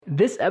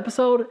This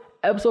episode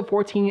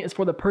 14, is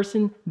for the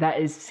person that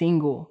is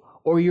single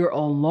or you're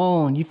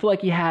alone. You feel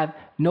like you have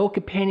no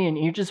companion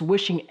and you're just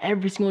wishing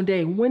every single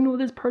day, when will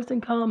this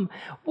person come?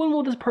 When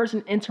will this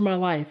person enter my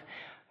life?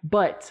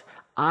 But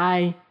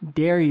I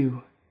dare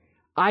you.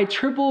 I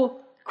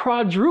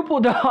quadruple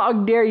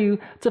dog dare you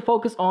to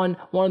focus on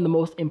one of the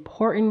most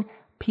important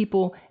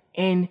people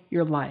in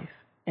your life,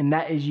 and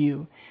that is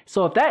you.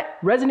 So if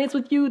that resonates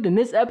with you, then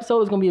this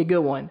episode is going to be a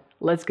good one.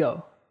 Let's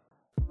go.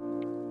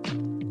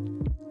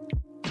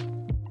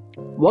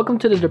 Welcome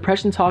to the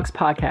Depression Talks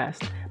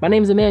podcast. My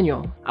name is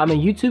Emmanuel. I'm a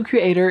YouTube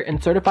creator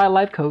and certified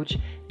life coach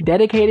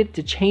dedicated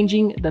to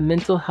changing the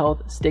mental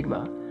health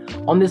stigma.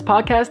 On this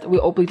podcast, we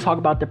openly talk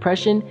about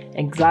depression,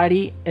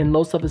 anxiety, and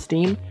low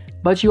self-esteem,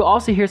 but you'll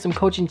also hear some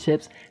coaching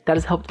tips that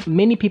has helped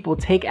many people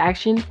take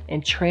action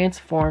and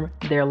transform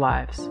their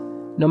lives.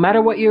 No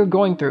matter what you're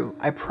going through,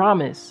 I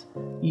promise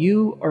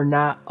you are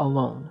not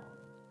alone.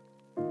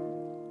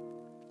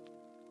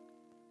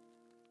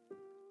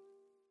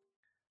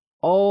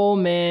 Oh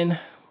man,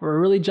 we're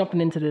really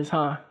jumping into this,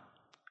 huh?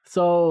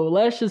 So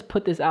let's just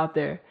put this out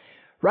there.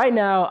 Right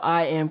now,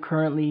 I am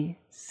currently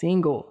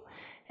single.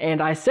 And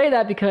I say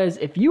that because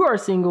if you are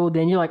single,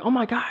 then you're like, oh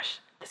my gosh,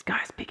 this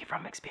guy's speaking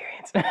from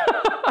experience.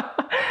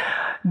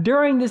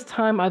 During this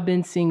time I've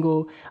been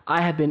single,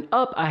 I have been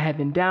up, I have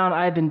been down,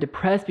 I have been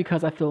depressed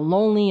because I feel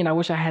lonely and I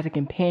wish I had a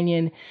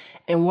companion.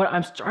 And what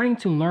I'm starting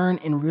to learn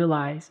and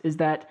realize is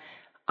that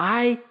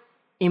I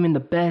am in the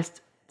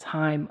best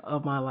time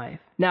of my life.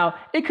 Now,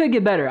 it could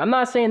get better. I'm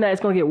not saying that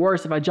it's going to get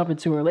worse if I jump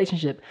into a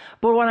relationship,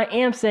 but what I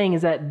am saying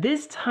is that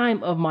this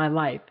time of my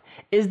life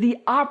is the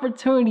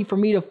opportunity for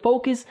me to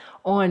focus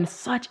on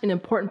such an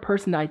important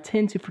person that I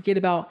tend to forget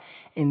about,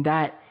 and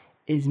that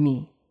is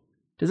me.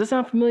 Does that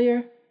sound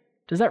familiar?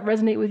 Does that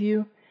resonate with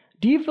you?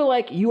 Do you feel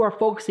like you are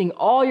focusing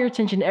all your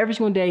attention every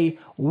single day,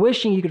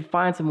 wishing you could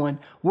find someone,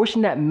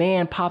 wishing that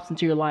man pops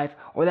into your life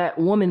or that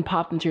woman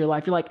popped into your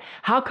life? You're like,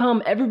 how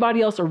come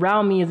everybody else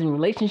around me is in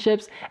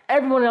relationships?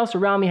 Everyone else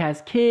around me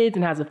has kids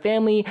and has a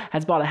family,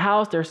 has bought a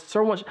house. They're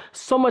so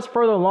much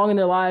further along in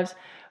their lives.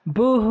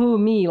 Boo-hoo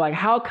me. Like,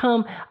 how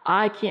come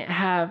I can't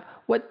have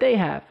what they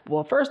have?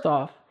 Well, first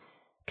off,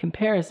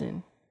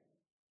 comparison.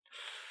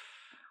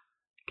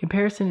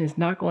 Comparison is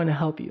not going to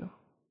help you.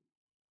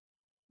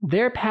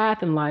 Their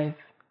path in life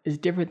is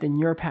different than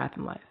your path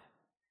in life.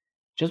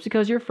 Just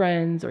because your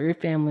friends or your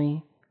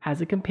family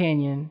has a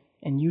companion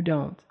and you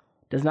don't,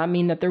 does not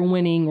mean that they're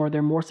winning or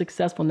they're more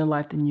successful in their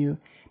life than you.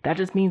 That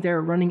just means they're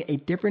running a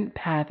different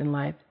path in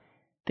life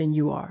than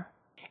you are.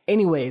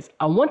 Anyways,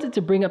 I wanted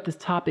to bring up this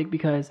topic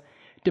because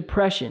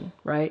depression,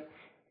 right,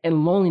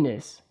 and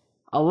loneliness,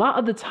 a lot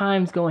of the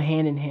times go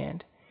hand in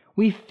hand.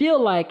 We feel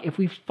like if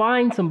we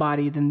find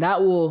somebody, then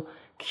that will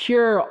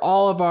cure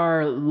all of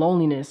our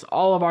loneliness,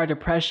 all of our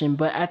depression.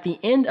 But at the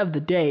end of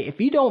the day,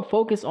 if you don't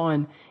focus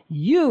on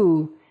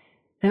you,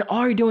 then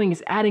all you're doing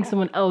is adding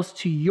someone else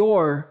to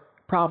your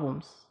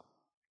problems.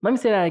 Let me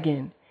say that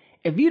again.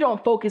 If you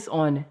don't focus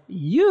on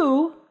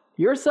you,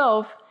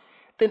 yourself,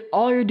 then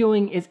all you're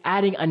doing is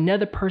adding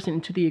another person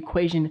into the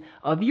equation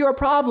of your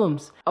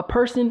problems. A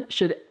person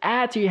should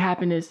add to your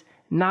happiness,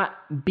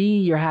 not be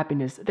your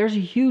happiness. There's a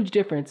huge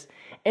difference.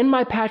 In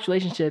my past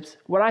relationships,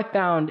 what I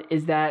found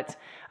is that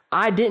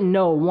I didn't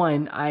know,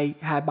 one, I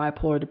had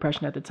bipolar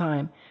depression at the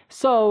time.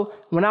 So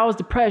when I was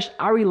depressed,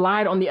 I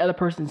relied on the other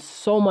person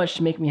so much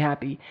to make me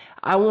happy.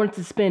 I wanted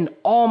to spend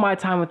all my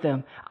time with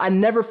them. I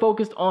never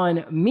focused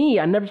on me.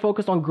 I never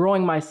focused on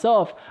growing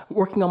myself,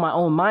 working on my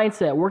own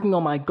mindset, working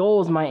on my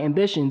goals, my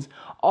ambitions.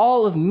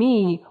 All of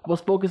me was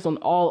focused on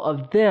all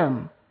of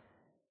them.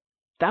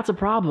 That's a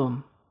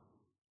problem.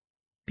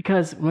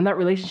 Because when that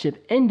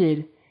relationship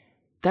ended,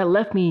 that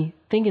left me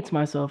thinking to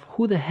myself,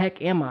 who the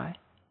heck am I?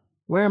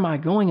 Where am I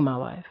going in my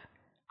life?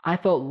 I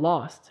felt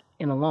lost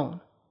and alone.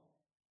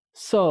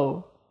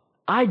 So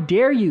I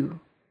dare you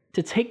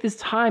to take this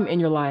time in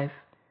your life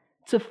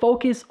to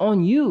focus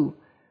on you.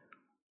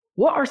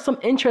 What are some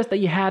interests that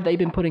you have that you've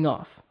been putting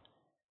off?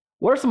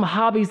 What are some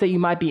hobbies that you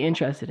might be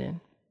interested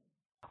in?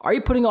 Are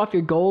you putting off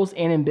your goals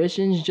and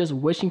ambitions just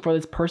wishing for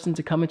this person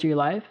to come into your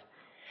life?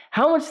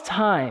 How much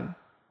time?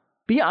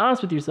 Be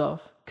honest with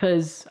yourself,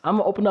 because I'm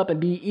going to open up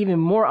and be even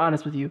more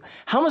honest with you.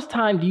 How much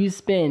time do you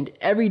spend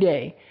every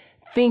day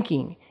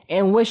thinking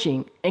and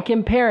wishing and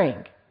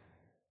comparing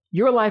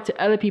your life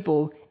to other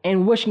people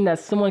and wishing that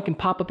someone can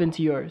pop up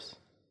into yours?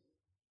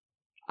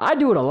 I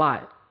do it a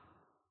lot.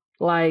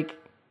 Like,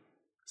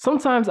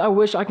 sometimes I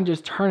wish I can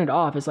just turn it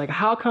off. It's like,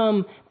 how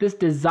come this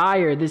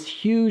desire, this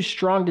huge,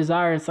 strong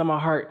desire inside my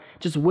heart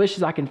just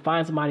wishes I can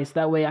find somebody so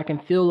that way I can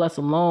feel less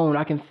alone.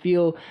 I can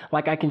feel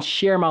like I can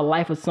share my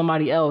life with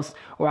somebody else,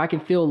 or I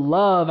can feel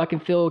love. I can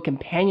feel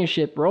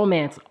companionship,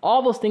 romance,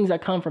 all those things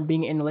that come from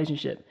being in a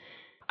relationship.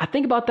 I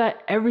think about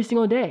that every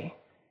single day.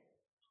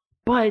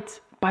 But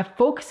by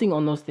focusing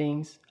on those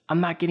things,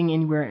 I'm not getting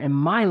anywhere in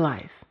my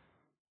life.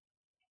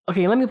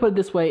 Okay, let me put it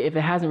this way if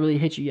it hasn't really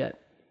hit you yet.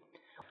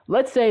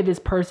 Let's say this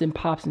person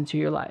pops into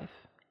your life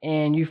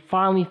and you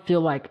finally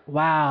feel like,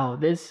 wow,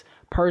 this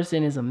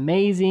person is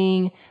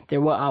amazing. They're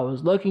what I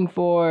was looking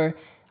for.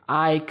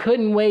 I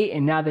couldn't wait,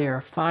 and now they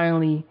are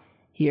finally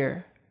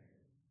here.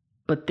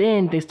 But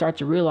then they start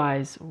to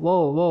realize,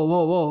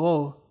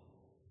 whoa.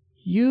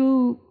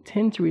 You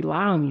tend to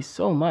rely on me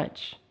so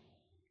much.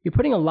 You're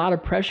putting a lot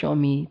of pressure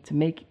on me to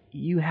make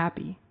you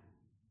happy.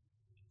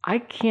 I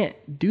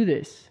can't do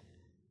this.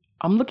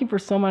 I'm looking for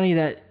somebody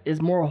that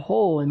is more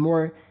whole and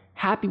more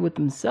happy with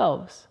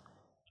themselves.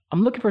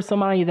 I'm looking for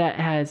somebody that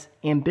has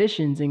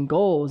ambitions and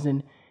goals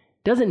and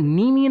doesn't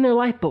need me in their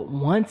life, but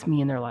wants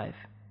me in their life.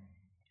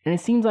 And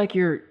it seems like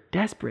you're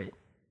desperate.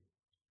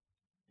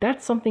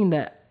 That's something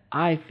that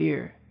I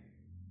fear.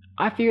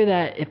 I fear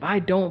that if I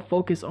don't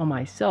focus on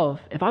myself,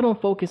 if I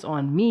don't focus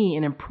on me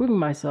and improving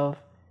myself,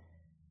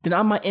 then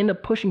I might end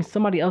up pushing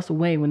somebody else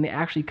away when they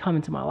actually come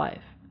into my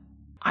life.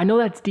 I know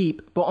that's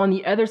deep, but on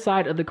the other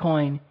side of the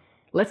coin,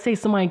 let's say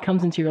somebody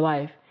comes into your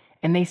life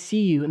and they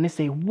see you and they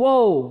say,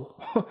 whoa,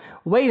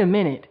 wait a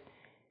minute.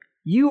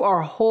 You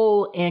are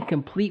whole and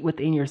complete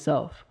within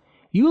yourself.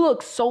 You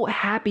look so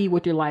happy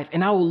with your life,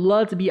 and I would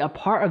love to be a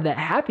part of that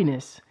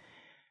happiness.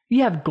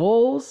 You have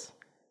goals,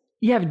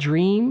 you have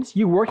dreams,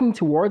 you're working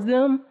towards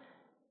them.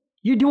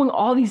 You're doing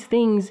all these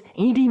things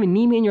and you didn't even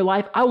need me in your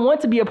life. I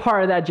want to be a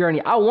part of that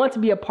journey. I want to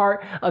be a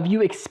part of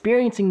you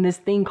experiencing this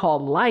thing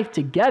called life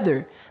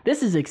together.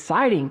 This is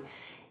exciting.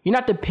 You're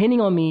not depending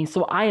on me,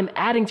 so I am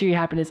adding to your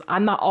happiness.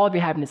 I'm not all of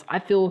your happiness. I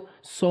feel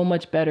so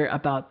much better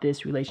about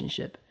this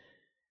relationship.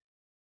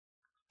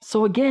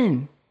 So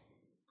again,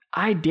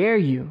 I dare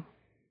you.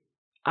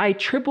 I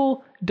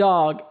triple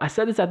dog. I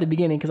said this at the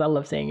beginning because I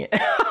love saying it.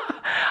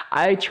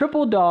 I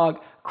triple dog,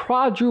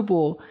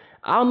 quadruple,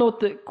 I don't know what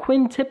the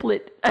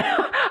quintuplet.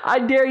 I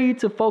dare you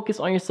to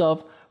focus on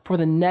yourself for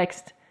the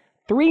next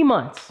 3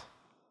 months.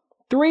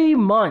 3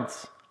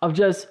 months of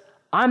just,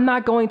 I'm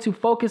not going to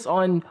focus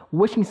on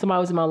wishing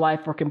somebody was in my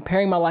life or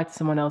comparing my life to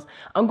someone else.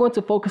 I'm going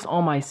to focus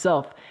on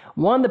myself.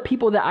 One of the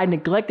people that I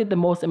neglected the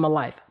most in my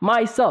life,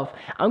 myself.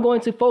 I'm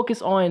going to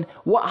focus on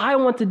what I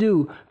want to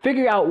do,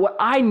 figure out what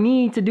I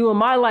need to do in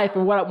my life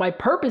and what my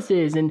purpose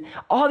is and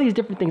all these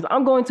different things.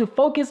 I'm going to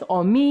focus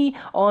on me,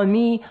 on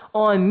me,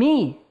 on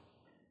me.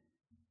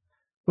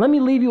 Let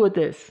me leave you with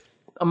this,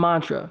 a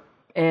mantra.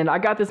 And I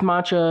got this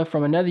mantra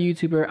from another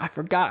YouTuber. I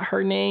forgot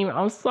her name.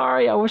 I'm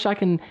sorry. I wish I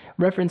can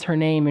reference her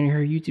name in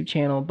her YouTube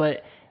channel.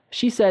 But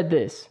she said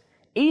this: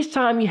 each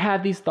time you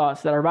have these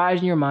thoughts that arise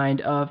in your mind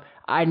of,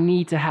 I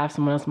need to have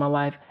someone else in my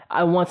life.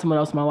 I want someone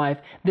else in my life.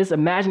 This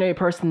imaginary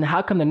person,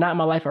 how come they're not in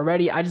my life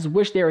already? I just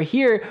wish they were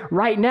here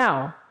right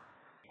now.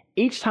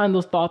 Each time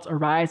those thoughts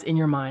arise in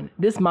your mind,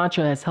 this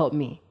mantra has helped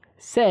me.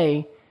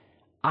 Say,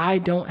 I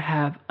don't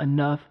have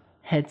enough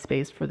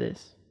headspace for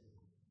this.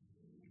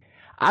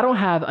 I don't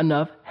have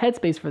enough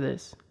headspace for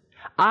this.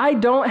 I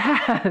don't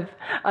have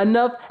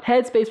enough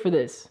headspace for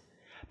this.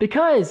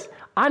 Because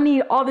I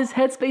need all this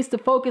headspace to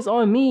focus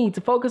on me, to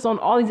focus on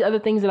all these other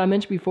things that I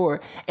mentioned before.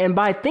 And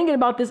by thinking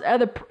about this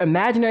other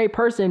imaginary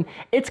person,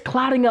 it's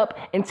clouding up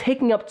and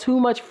taking up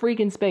too much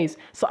freaking space.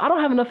 So I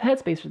don't have enough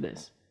headspace for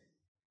this.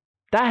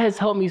 That has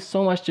helped me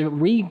so much to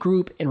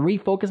regroup and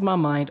refocus my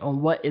mind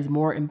on what is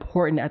more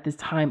important at this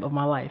time of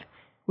my life,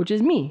 which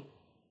is me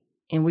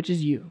and which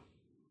is you.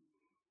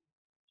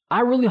 I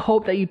really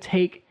hope that you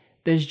take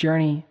this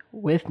journey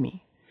with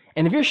me.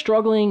 And if you're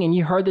struggling and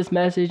you heard this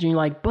message and you're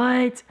like,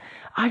 but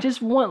I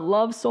just want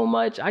love so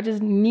much. I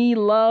just need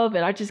love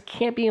and I just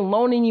can't be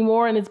alone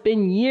anymore. And it's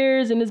been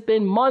years and it's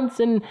been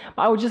months and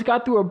I just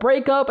got through a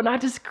breakup and I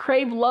just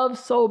crave love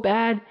so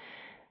bad.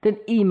 Then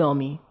email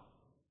me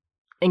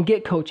and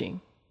get coaching.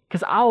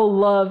 Because I would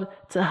love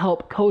to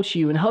help coach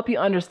you and help you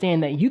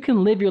understand that you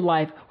can live your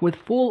life with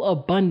full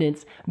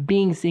abundance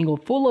being single,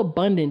 full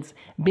abundance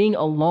being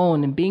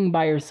alone and being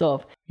by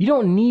yourself. You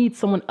don't need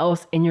someone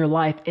else in your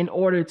life in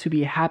order to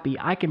be happy.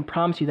 I can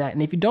promise you that.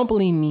 And if you don't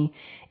believe me,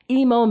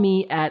 email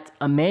me at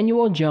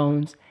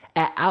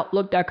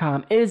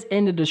emmanueljones@outlook.com. It is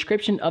in the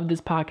description of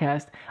this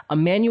podcast,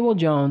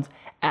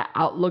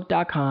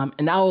 emmanueljones@outlook.com.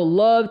 And I would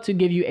love to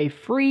give you a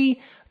free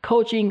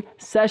coaching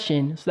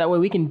session so that way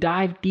we can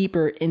dive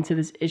deeper into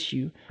this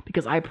issue,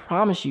 because I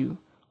promise you,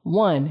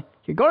 1,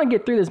 you're going to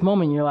get through this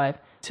moment in your life.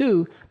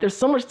 2, there's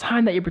so much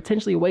time that you're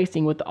potentially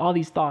wasting with all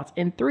these thoughts.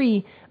 And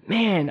 3,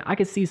 man, I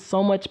could see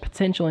so much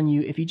potential in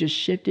you if you just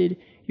shifted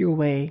your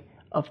way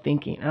of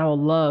thinking. And I would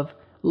love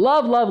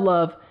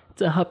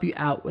to help you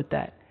out with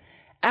that.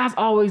 As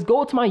always,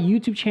 go to my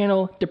YouTube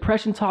channel,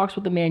 Depression Talks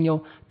with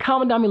Emmanuel.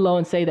 Comment down below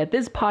and say that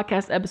this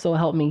podcast episode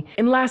helped me.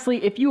 And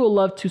lastly, if you would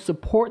love to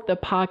support the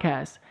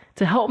podcast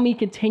to help me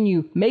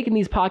continue making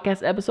these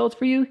podcast episodes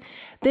for you,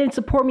 then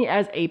support me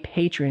as a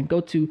patron.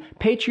 Go to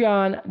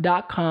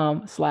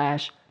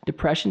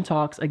patreon.com/Depression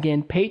Talks.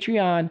 Again,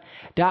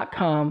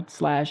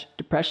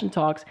 patreon.com/Depression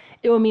Talks.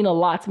 It will mean a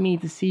lot to me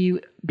to see you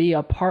be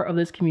a part of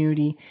this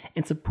community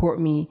and support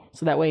me,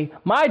 so that way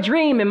my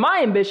dream and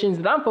my ambitions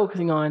that I'm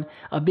focusing on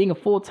of being a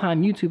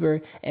full-time YouTuber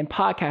and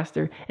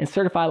podcaster and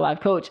certified life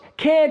coach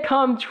can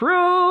come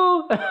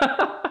true.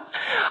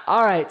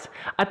 All right.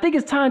 I think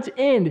it's time to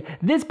end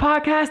this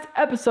podcast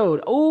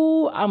episode.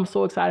 Oh, I'm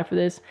so excited for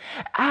this.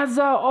 As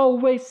I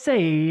always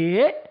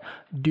say,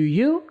 do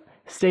you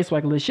stay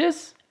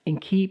swagalicious and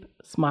keep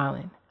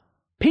smiling.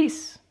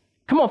 Peace.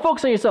 Come on,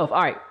 focus on yourself.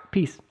 All right.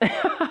 Peace.